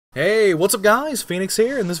Hey, what's up guys? Phoenix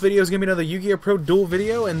here, and this video is going to be another YGOpro duel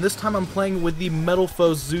video, and this time I'm playing with the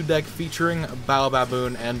Metalfoes Zoodiac featuring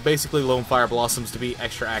Baboon and basically Lone Fire Blossoms to be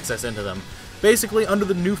extra access into them. Basically, under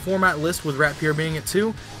the new format list with Rapier being at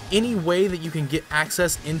 2, any way that you can get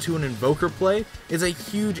access into an Invoker play is a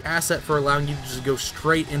huge asset for allowing you to just go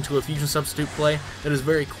straight into a Fusion Substitute play that is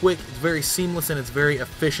very quick, it's very seamless, and it's very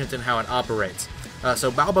efficient in how it operates.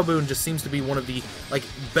 So Baboon just seems to be one of the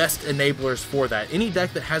best enablers for that. Any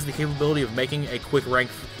deck that has the capability of making a quick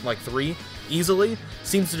rank 3 easily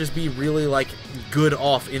seems to just be really good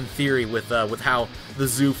off in theory with how the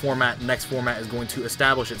Zoo format next format is going to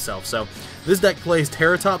establish itself. So this deck plays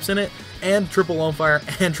Terratops in it and triple Lone Fire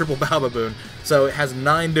and triple Baboon. So it has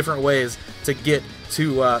 9 different ways to get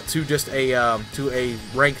to just a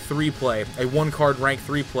rank 3 play, a 1-card rank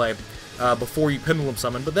 3 play. Before you Pendulum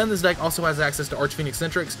Summon, but then this deck also has access to Arch-Phoenix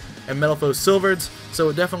Centrics and Metalfoes Silvereds, so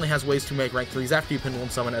it definitely has ways to make rank 3s after you Pendulum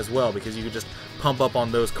Summon as well, because you could just pump up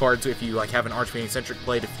on those cards if you have an Arch-Phoenix Centric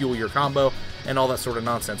play to fuel your combo and all that sort of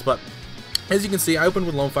nonsense. But as you can see, I opened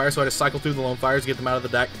with Lone Fire, so I just cycled through the Lone Fires, get them out of the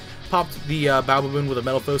deck, popped the Baboon with a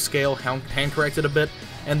Metalfoes scale, hand corrected a bit,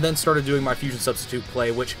 and then started doing my Fusion Substitute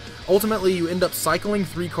play, which ultimately you end up cycling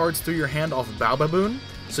 3 cards through your hand off Baboon.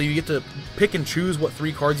 So you get to pick and choose what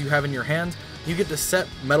 3 cards you have in your hand. You get to set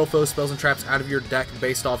Metalfoes spells and traps out of your deck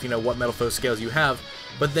based off, what Metalfoes scales you have.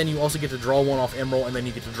 But then you also get to draw one off Emerald, and then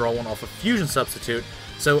you get to draw one off a Fusion Substitute.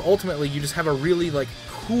 So ultimately, you just have a really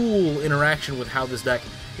cool interaction with how this deck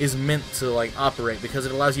is meant to operate, because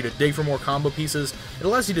it allows you to dig for more combo pieces. It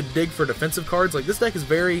allows you to dig for defensive cards. This deck is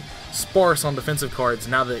very sparse on defensive cards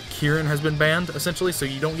now that Kieran has been banned, essentially. So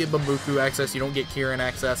you don't get Bambuku access, you don't get Kieran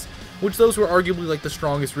access. Which those were arguably the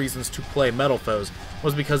strongest reasons to play Metalfoes,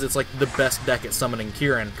 was because it's the best deck at summoning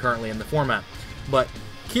Kieran currently in the format. But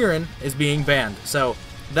Kieran is being banned, so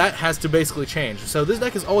that has to basically change. So this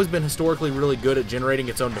deck has always been historically really good at generating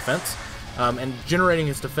its own defense, and generating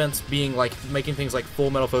its defense being making things like full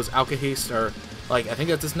Metalfoes Alkahest, or I think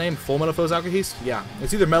that's its name, full Metalfoes Alkahest? Yeah,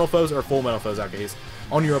 it's either Metalfoes or full Metalfoes Alkahest.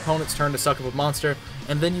 On your opponent's turn to suck up a monster,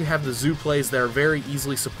 and then you have the Zoo plays that are very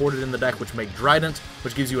easily supported in the deck, which make Trident,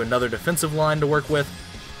 which gives you another defensive line to work with.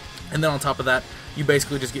 And then on top of that, you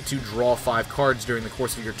basically just get to draw 5 cards during the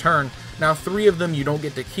course of your turn. Now 3 of them you don't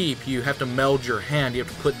get to keep, you have to meld your hand, you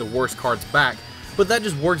have to put the worst cards back. But that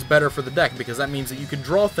just works better for the deck, because that means that you can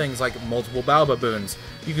draw things like multiple Baboons.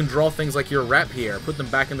 You can draw things like your Rapier, put them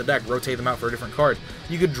back in the deck, rotate them out for a different card.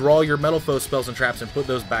 You could draw your Metalfoes spells and traps and put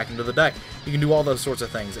those back into the deck. You can do all those sorts of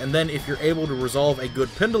things. And then if you're able to resolve a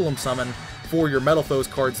good Pendulum Summon for your Metalfoes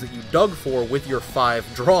cards that you dug for with your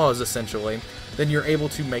 5 draws, essentially, then you're able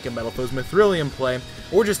to make a Metalfoes Mithrilium play,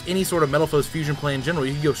 or just any sort of Metalfoes Fusion play in general.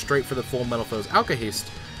 You can go straight for the full Metalfoes Alkahest,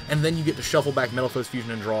 and then you get to shuffle back Metalfoes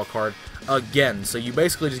Fusion and draw a card again. So you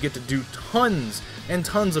basically just get to do tons and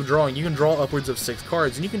tons of drawing. You can draw upwards of 6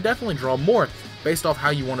 cards, and you can definitely draw more based off how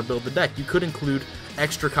you want to build the deck. You could include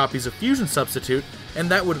extra copies of Fusion Substitute, and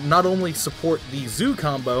that would not only support the Zoo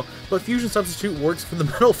combo, but Fusion Substitute works for the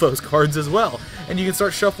Metalfoes cards as well, and you can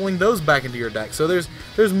start shuffling those back into your deck. So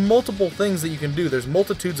there's multiple things that you can do. There's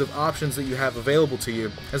multitudes of options that you have available to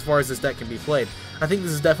you as far as this deck can be played. I think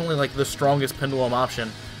this is definitely the strongest Pendulum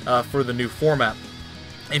option for the new format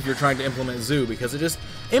if you're trying to implement Zoo, because it just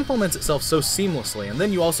implements itself so seamlessly. And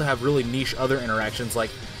then you also have really niche other interactions, like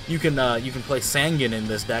you can play Sangan in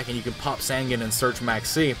this deck, and you can pop Sangan and search Max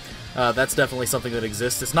C. That's definitely something that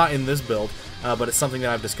exists. It's not in this build, but it's something that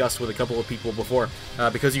I've discussed with a couple of people before,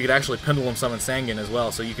 because you could actually Pendulum Summon Sangan as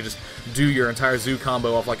well, so you could just do your entire Zoo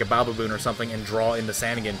combo off a Baboon or something and draw into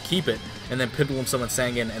Sangan, keep it, and then Pendulum Summon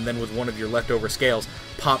Sangan, and then with one of your leftover scales,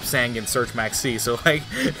 pop Sangan, search Max C. So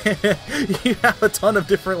you have a ton of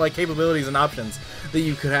different capabilities and options that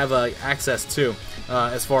you could have access to,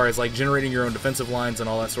 as far as generating your own defensive lines and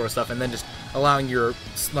all that sort of stuff, and then just allowing your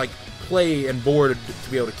play and board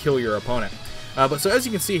to be able to kill your opponent. But so as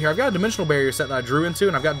you can see here, I've got a Dimensional Barrier set that I drew into,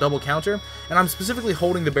 and I've got double counter, and I'm specifically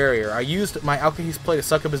holding the barrier. I used my Alkahest play to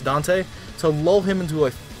suck up his Dante to lull him into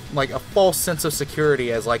a false sense of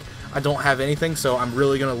security, as I don't have anything, so I'm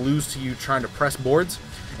really going to lose to you trying to press boards.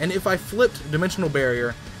 And if I flipped Dimensional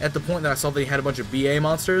Barrier at the point that I saw that he had a bunch of BA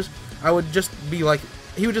monsters, I would just be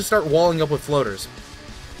he would just start walling up with floaters,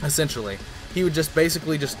 essentially. He would just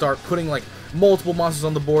basically just start putting multiple monsters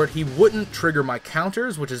on the board. He wouldn't trigger my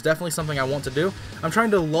counters, which is definitely something I want to do. I'm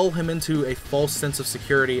trying to lull him into a false sense of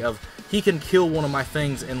security of he can kill one of my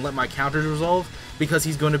things and let my counters resolve, because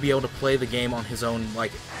he's going to be able to play the game on his own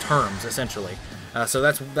terms, essentially. So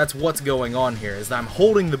that's what's going on here, is that I'm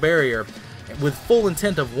holding the barrier with full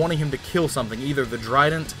intent of wanting him to kill something, either the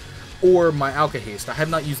Trident or my Alkahest. I have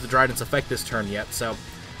not used the Trident's effect this turn yet, so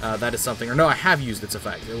that is something, or no, I have used its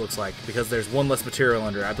effect, it looks like, because there's one less material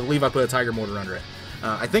under it. I believe I put a Tiger Mortar under it.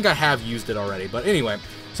 I think I have used it already, but anyway,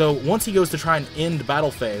 so once he goes to try and end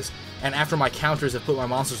battle phase, and after my counters have put my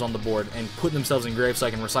monsters on the board and put themselves in grave so I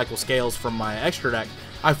can recycle scales from my extra deck,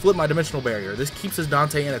 I flip my Dimensional Barrier. This keeps his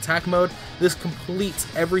Dante in attack mode. This completes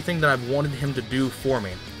everything that I've wanted him to do for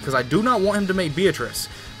me, because I do not want him to make Beatrice,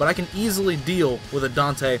 but I can easily deal with a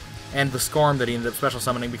Dante and the Scarm that he ended up special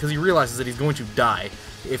summoning, because he realizes that he's going to die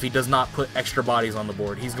if he does not put extra bodies on the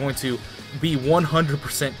board. He's going to be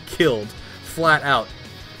 100% killed, flat out.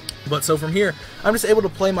 But so from here, I'm just able to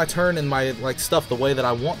play my turn and my stuff the way that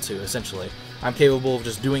I want to, essentially. I'm capable of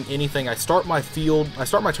just doing anything. I start my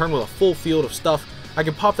turn with a full field of stuff. I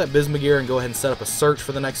can pop that Bismugear and go ahead and set up a search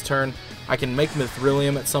for the next turn. I can make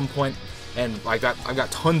Mithrilium at some point, and I've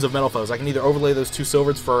got tons of Metalfoes. I can either overlay those 2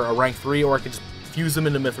 Silvers for a rank 3, or I can just fuse them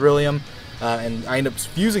into Mithrilium, and I end up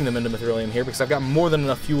fusing them into Mithrilium here because I've got more than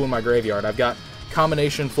enough fuel in my graveyard. I've got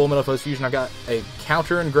combination full Metalfoes fusion. I've got a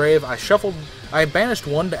counter in grave. I banished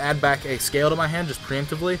one to add back a scale to my hand just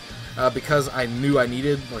preemptively, because I knew I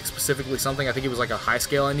needed specifically something. I think it was like a high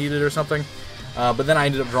scale I needed or something. But then I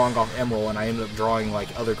ended up drawing off Emerald, and I ended up drawing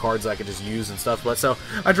other cards that I could just use and stuff. But so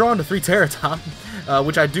I draw into 3 Terratop,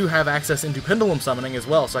 which I do have access into Pendulum Summoning as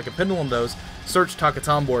well, so I can Pendulum those, search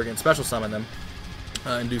Takatomborg, and special summon them,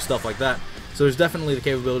 and do stuff like that. So there's definitely the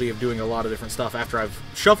capability of doing a lot of different stuff after I've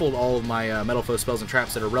shuffled all of my Metalfoes spells and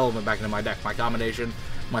traps that are relevant back into my deck. My combination,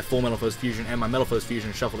 my full Metalfoes fusion, and my Metalfoes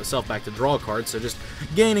fusion shuffled itself back to draw cards, so just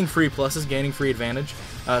gaining free pluses, gaining free advantage.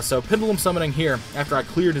 So Pendulum Summoning here, after I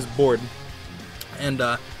cleared his board, and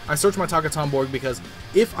I searched my Takatomborg because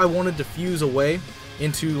if I wanted to fuse away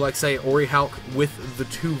into, say, Orihawk with the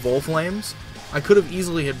 2 Volflames, I could have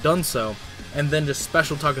easily have done so, and then just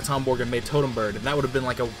special Takatomborg and made Totem Bird, and that would have been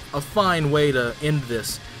a fine way to end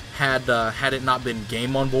this had it not been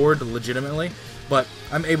game on board legitimately. But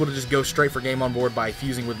I'm able to just go straight for game on board by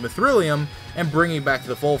fusing with Mithrilium and bringing back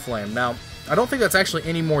the Volflame. Now, I don't think that's actually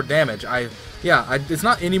any more damage. It's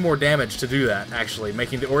not any more damage to do that, actually,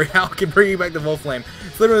 making the Orihawk and bringing back the Volflame.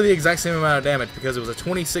 It's literally the exact same amount of damage because it was a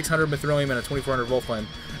 2600 Mithrilium and a 2400 Volflame.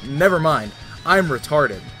 Never mind, I'm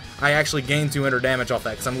retarded. I actually gained 200 damage off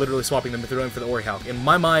that because I'm literally swapping the Mithrilium for the Orihawk. In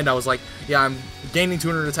my mind, I was like, yeah, I'm gaining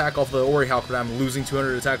 200 attack off the Orihawk, but I'm losing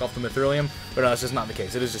 200 attack off the Mithrilium. But no, that's just not the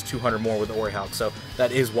case. It is just 200 more with the Orihawk, so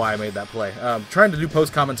that is why I made that play. Trying to do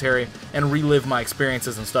post-commentary and relive my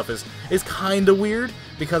experiences and stuff is kind of weird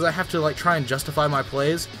because I have to try and justify my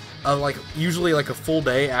plays, usually a full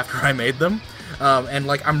day after I made them, and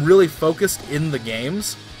I'm really focused in the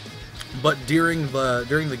games. But during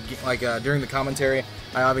the commentary,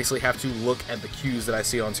 I obviously have to look at the cues that I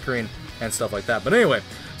see on screen and stuff like that. But anyway,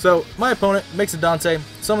 so my opponent makes a Dante,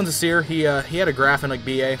 summons a Seer. He had a Graph and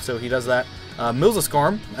BA, so he does that. Mills a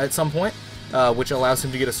Scarm at some point, which allows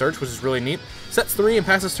him to get a search, which is really neat. Sets 3 and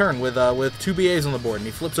passes turn with 2 BAs on the board, and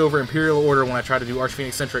he flips over Imperial Order when I try to do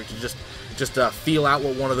Arch-Phoenix-Centric to just feel out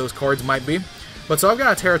what one of those cards might be. But so I've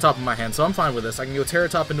got a Terratop in my hand, so I'm fine with this. I can go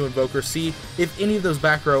Terratop into Invoker, see if any of those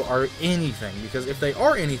back row are anything, because if they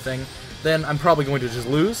are anything, then I'm probably going to just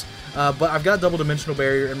lose. But I've got Double Dimensional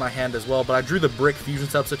Barrier in my hand as well, but I drew the Brick Fusion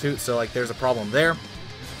Substitute, so there's a problem there.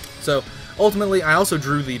 So ultimately, I also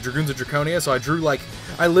drew the Dragoons of Draconia, so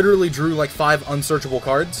I literally drew 5 unsearchable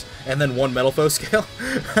cards, and then 1 Metalfoes scale.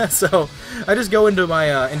 So I just go into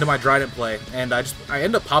my Trident play, and I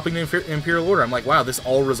end up popping the Imperial Order. I'm like, wow, this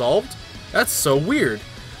all resolved? That's so weird.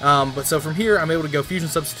 But so from here, I'm able to go Fusion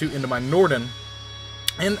Substitute into my Norden,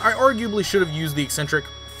 and I arguably should have used the Eccentric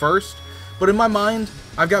first, but in my mind,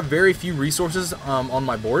 I've got very few resources on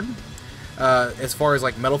my board as far as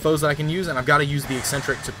Metalfoes that I can use, and I've got to use the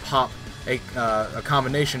Eccentric to pop a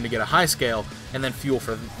combination to get a high scale, and then fuel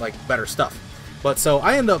for better stuff. But so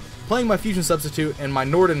I end up playing my Fusion Substitute, and my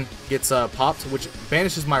Norden gets popped, which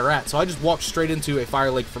banishes my Rat, so I just walked straight into a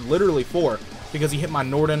Fire Lake for literally 4, because he hit my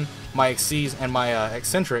Norden, my Xyz, and my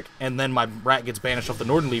Eccentric, and then my Rat gets banished off the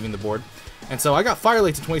Norden, leaving the board. And so I got Fire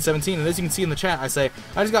Laked in 2017, and as you can see in the chat, I say,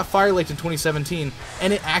 I just got Fire Laked in 2017,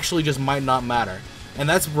 and it actually just might not matter. And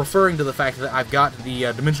that's referring to the fact that I've got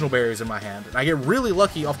the Dimensional Barriers in my hand. And I get really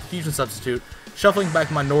lucky off the Fusion Substitute, shuffling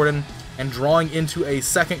back my Norden, and drawing into a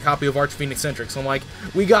second copy of Arch-Phoenix-Centric. So I'm like,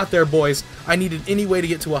 we got there, boys. I needed any way to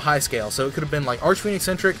get to a high scale. So it could have been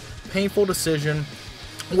Arch-Phoenix-Centric, Painful Decision,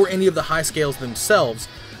 or any of the high scales themselves.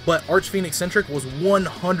 But Arch-Phoenix-Centric was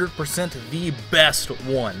 100% the best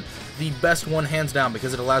one. The best one hands down,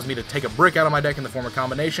 because it allows me to take a brick out of my deck in the form of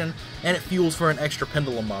combination, and it fuels for an extra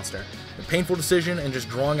Pendulum monster. The Painful Decision and just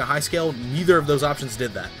drawing a high scale, neither of those options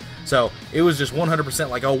did that. So it was just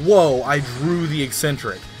 100% a whoa, I drew the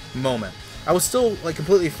Eccentric moment. I was still like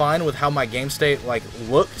completely fine with how my game state like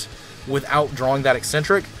looked without drawing that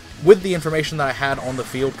eccentric with the information that I had on the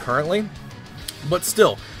field currently. But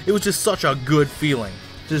still, it was just such a good feeling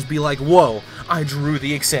to just be like, whoa, I drew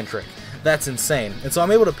the eccentric. That's insane. And so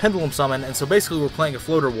I'm able to pendulum summon, and so basically we're playing a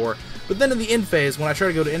floater war. But then in the end phase, when I try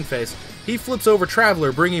to go to end phase, he flips over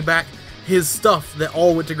Traveler, bringing back his stuff that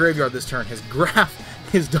all went to graveyard this turn. His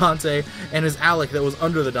Graph, his Dante, and his Alec that was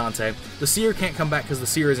under the Dante. The Seer can't come back because the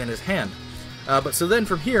Seer is in his hand. But so then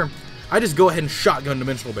from here, I just go ahead and shotgun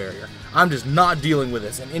Dimensional Barrier. I'm just not dealing with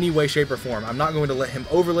this in any way, shape, or form. I'm not going to let him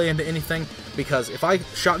overlay into anything, because if I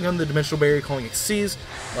shotgun the Dimensional Barrier calling Xyz,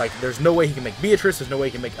 like, there's no way he can make Beatrice, there's no way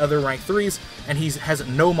he can make other rank 3s, and he has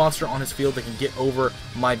no monster on his field that can get over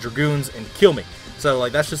my Dragoons and kill me. So,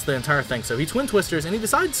 like, that's just the entire thing. So he Twin Twisters, and he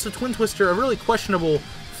decides to Twin Twister a really questionable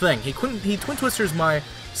thing. He Twin Twisters my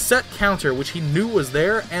set counter, which he knew was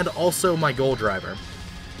there, and also my Goal Driver.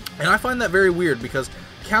 And I find that very weird, because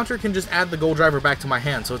counter can just add the Goal Driver back to my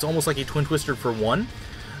hand, so it's almost like he Twin Twistered for one.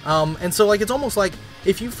 And so, like, it's almost like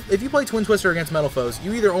if you play Twin Twister against Metalfoes,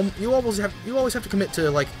 you always have to commit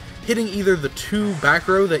to like hitting either the 2 back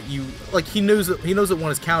row that you like. He knows that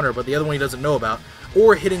one is counter, but the other one he doesn't know about,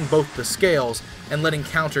 or hitting both the scales and letting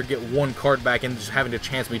counter get 1 card back and just having to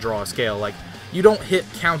chance me draw a scale. Like, you don't hit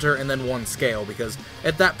counter and then 1 scale, because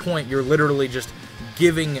at that point you're literally just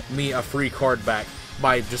giving me a free card back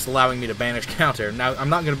by just allowing me to banish counter. Now, I'm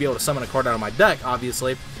not going to be able to summon a card out of my deck,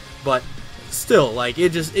 obviously, but still, like,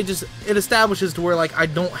 it establishes to where, like, I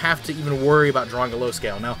don't have to even worry about drawing a low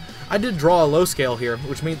scale. Now, I did draw a low scale here,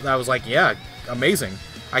 which means I was like, yeah, amazing.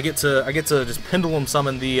 I get to just pendulum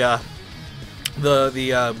summon the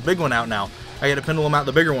big one out now. I get to pendulum out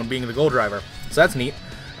the bigger one, being the Goal Driver. So that's neat.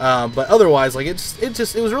 But otherwise, like, it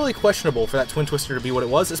was really questionable for that Twin Twister to be what it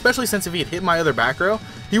was, especially since if he had hit my other back row,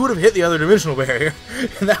 he would have hit the other Dimensional Barrier,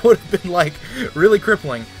 and that would have been, like, really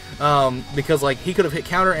crippling, because, like, he could have hit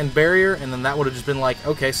counter and barrier, and then that would have just been like,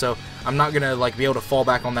 okay, so I'm not gonna, like, be able to fall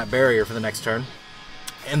back on that barrier for the next turn.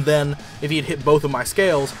 And then if he had hit both of my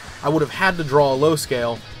scales, I would have had to draw a low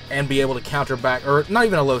scale and be able to counter back, or not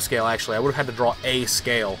even a low scale, actually. I would have had to draw a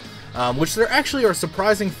scale. Which there actually are a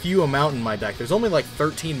surprising few amount in my deck. There's only like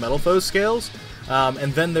 13 Metalfoes scales,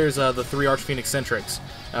 and then there's the 3 Archphoenix-centrics,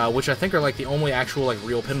 which I think are like the only actual like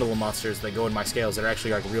real pendulum monsters that go in my scales that are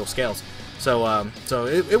actually like real scales. So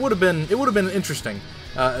it would have been interesting,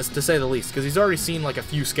 to say the least, because he's already seen like a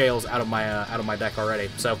few scales out of my deck already.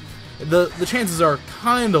 So the chances are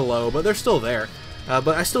kind of low, but they're still there.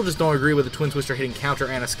 But I still just don't agree with the Twin Twister hitting counter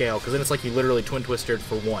and a scale, because then it's like he literally Twin Twistered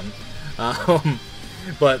for 1.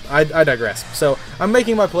 But I digress. So I'm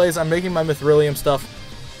making my plays, I'm making my Mithrilium stuff.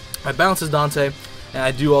 I bounce his Dante, and I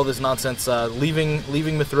do all this nonsense, leaving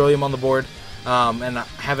Mithrilium on the board, and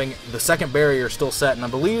having the second barrier still set. And I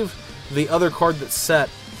believe the other card that's set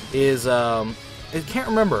is, I can't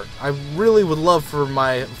remember. I really would love for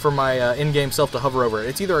my in-game self to hover over it.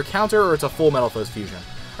 It's either a counter or it's a full Metalfoes fusion.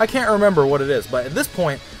 I can't remember what it is, but at this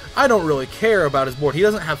point, I don't really care about his board. He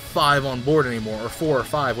doesn't have 5 on board anymore, or 4 or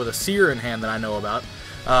 5, with a Seer in hand that I know about.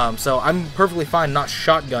 So I'm perfectly fine not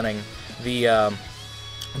shotgunning the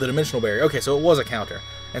Dimensional Barrier. Okay, so it was a counter.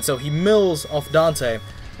 And so he mills off Dante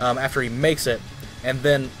after he makes it, and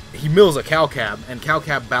then he mills a Cow Cab, and Cow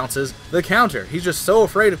Cab bounces the counter. He's just so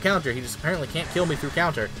afraid of counter, he just apparently can't kill me through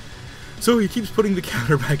counter. So he keeps putting the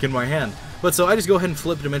counter back in my hand. But so I just go ahead and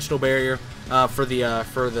flip Dimensional Barrier for the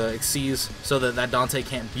Xyz, so that Dante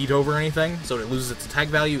can't beat over anything, so it loses its attack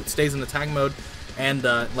value, it stays in attack mode, and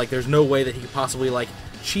like there's no way that he could possibly like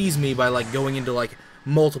cheese me by like going into like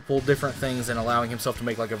multiple different things and allowing himself to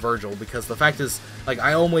make like a Virgil, because the fact is, like,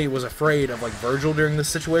 I only was afraid of like Virgil during this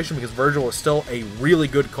situation because Virgil is still a really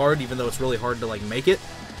good card, even though it's really hard to like make it.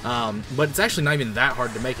 But it's actually not even that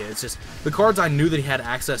hard to make it. It's just the cards I knew that he had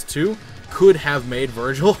access to could have made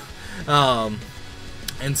Virgil.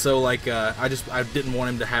 And so like I didn't want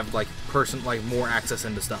him to have like more access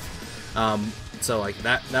into stuff. So like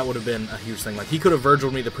that would have been a huge thing. Like he could have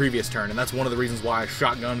Virgiled me the previous turn, and that's one of the reasons why I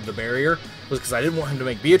shotgunned the barrier, was because I didn't want him to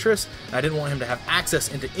make Beatrice. And I didn't want him to have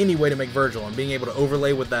access into any way to make Virgil, and being able to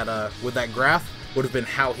overlay with that graph would have been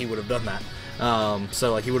how he would have done that.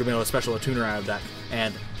 So like he would have been able to special attuner out of deck,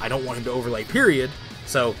 and I don't want him to overlay, period.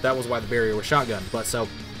 So that was why the barrier was shotgunned. But so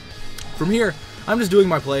from here, I'm just doing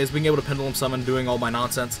my plays, being able to pendulum summon, doing all my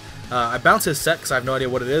nonsense. I bounce his set because I have no idea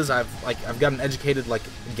what it is. I've got an educated like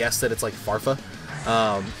guess that it's like Farfa,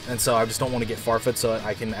 and so I just don't want to get Farfa'd, so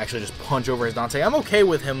I can actually just punch over his Dante. I'm okay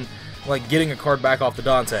with him like getting a card back off the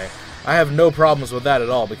Dante. I have no problems with that at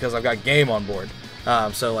all because I've got game on board.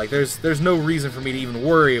 So like there's no reason for me to even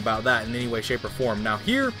worry about that in any way, shape, or form. Now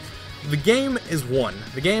here, the game is won.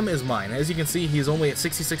 The game is mine. As you can see, he's only at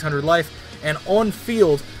 6,600 life, and on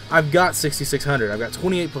field, I've got 6,600. I've got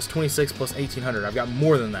 28 plus 26 plus 1,800. I've got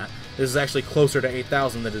more than that. This is actually closer to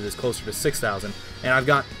 8,000 than it is closer to 6,000, and I've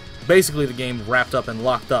got basically the game wrapped up and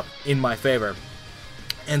locked up in my favor.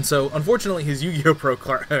 And so, unfortunately, his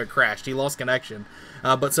YGOpro crashed. He lost connection.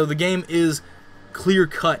 But so the game is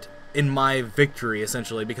clear-cut in my victory,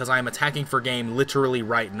 essentially, because I am attacking for game literally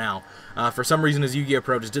right now. For some reason, his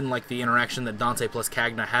YGOpro just didn't like the interaction that Dante plus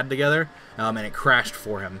Cagna had together, and it crashed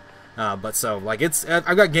for him. But so, like,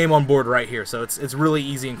 I've got game on board right here, so it's really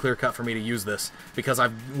easy and clear-cut for me to use this, because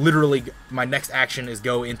I've literally, my next action is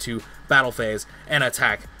go into battle phase and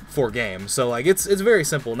attack for game. So, like, it's very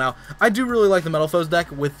simple. Now, I do really like the Metalfoes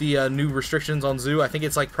deck with the new restrictions on Zoo. I think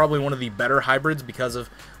it's, like, probably one of the better hybrids because of,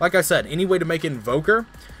 like I said, any way to make it Invoker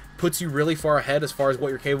puts you really far ahead as far as what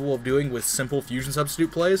you're capable of doing with simple fusion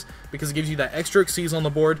substitute plays, because it gives you that extra Xyz on the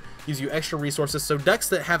board, gives you extra resources. So decks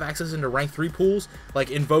that have access into rank 3 pools,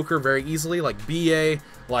 like Invoker very easily, like BA,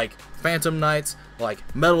 like Phantom Knights, like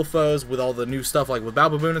Metalfoes with all the new stuff, like with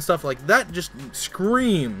Bababoon and stuff, like that just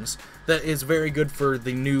screams that is very good for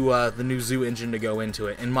the new Zoo engine to go into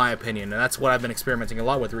it, in my opinion, and that's what I've been experimenting a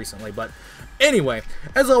lot with recently. But anyway,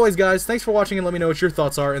 as always, guys, thanks for watching, and let me know what your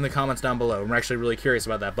thoughts are in the comments down below. I'm actually really curious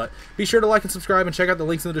about that. But be sure to like and subscribe, and check out the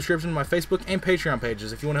links in the description of my Facebook and Patreon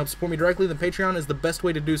pages. If you want to help support me directly, then Patreon is the best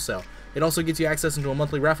way to do so. It also gets you access into a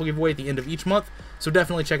monthly raffle giveaway at the end of each month, so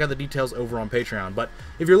definitely check out the details over on Patreon. But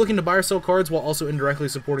if you're looking to buy or sell cards while also indirectly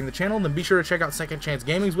supporting the channel, then be sure to check out Second Chance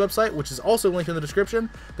Gaming's website, which is also linked in the description.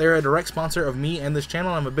 They are a direct sponsor of me and this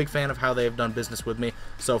channel, and I'm a big fan of how they have done business with me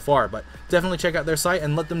so far. But definitely check out their site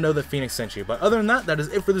and let them know that Phoenix sent you. But other than that, that is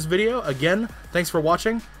it for this video. Again, thanks for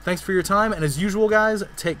watching, thanks for your time, and as usual, guys,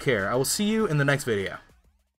 take care. I will see you in the next video.